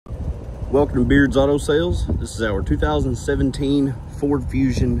Welcome to Beard's Auto Sales. This is our 2017 Ford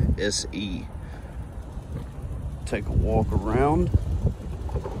Fusion SE. Take a walk around.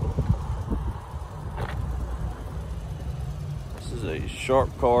 This is a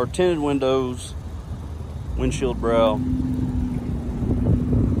sharp car, tinted windows, windshield brow.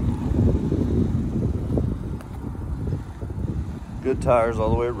 Good tires all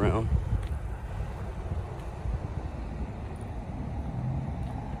the way around.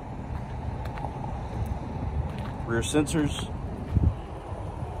 Rear sensors.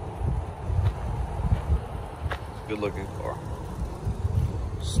 Good looking car.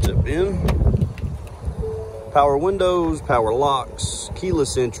 Step in. Power windows, power locks,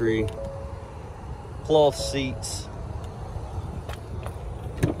 keyless entry, cloth seats.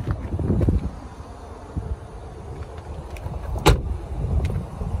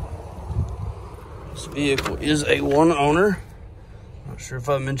 This vehicle is a one owner. Not sure if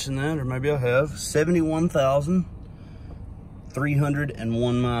I mentioned that, or maybe I have.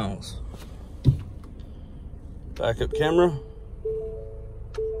 71,301 miles. Backup camera.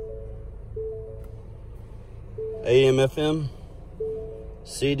 AM, FM,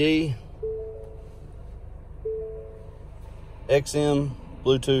 CD, XM,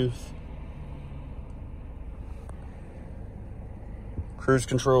 Bluetooth, cruise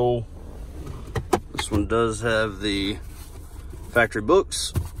control. This one does have the factory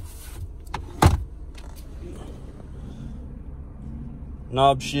books.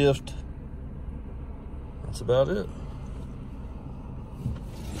 Knob shift. That's about it.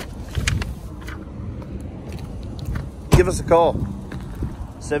 Give us a call,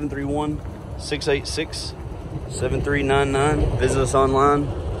 731-686-7399. Visit us online,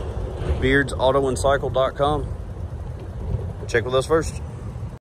 beardsautoandcycle.com. Check with us first.